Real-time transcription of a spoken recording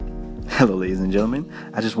Hello, ladies and gentlemen.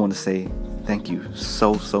 I just want to say thank you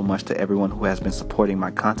so much to everyone who has been supporting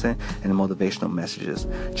my content and the motivational messages.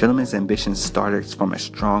 Gentlemen's Ambition started from a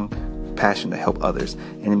strong passion to help others,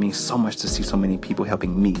 and it means so much to see so many people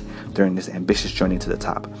helping me during this ambitious journey to the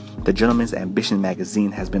top. The Gentleman's Ambition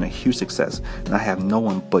magazine has been a huge success, and I have no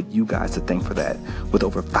one but you guys to thank for that. With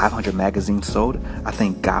over 500 magazines sold, I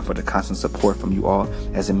thank God for the constant support from you all,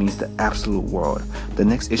 as it means the absolute world. The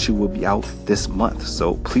next issue will be out this month,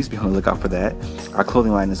 so please be on the lookout for that. Our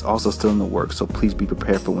clothing line is also still in the works, so please be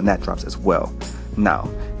prepared for when that drops as well. Now,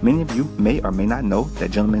 many of you may or may not know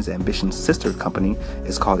that Gentleman's Ambition's sister company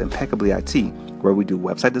is called Impeccably IT, where we do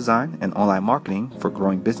website design and online marketing for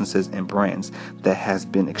growing businesses and brands that has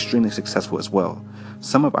been extremely successful as well.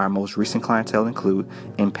 Some of our most recent clientele include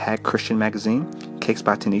Impact Christian Magazine, Cakes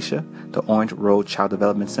by Tanisha, the Orange Road Child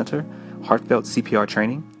Development Center, Heartfelt CPR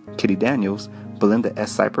Training, Kitty Daniels, Belinda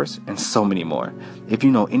S. Cypress, and so many more. If you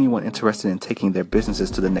know anyone interested in taking their businesses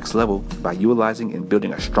to the next level by utilizing and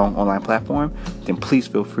building a strong online platform, then please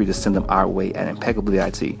feel free to send them our way at Impeccably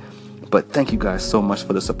IT. But thank you guys so much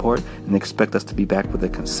for the support, and expect us to be back with a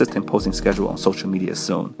consistent posting schedule on social media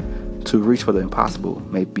soon. To reach for the impossible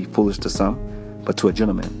may be foolish to some, but to a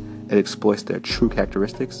gentleman, it exploits their true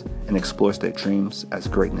characteristics and explores their dreams as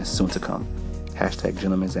greatness soon to come.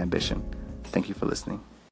 #Gentleman's Ambition. Thank you for listening.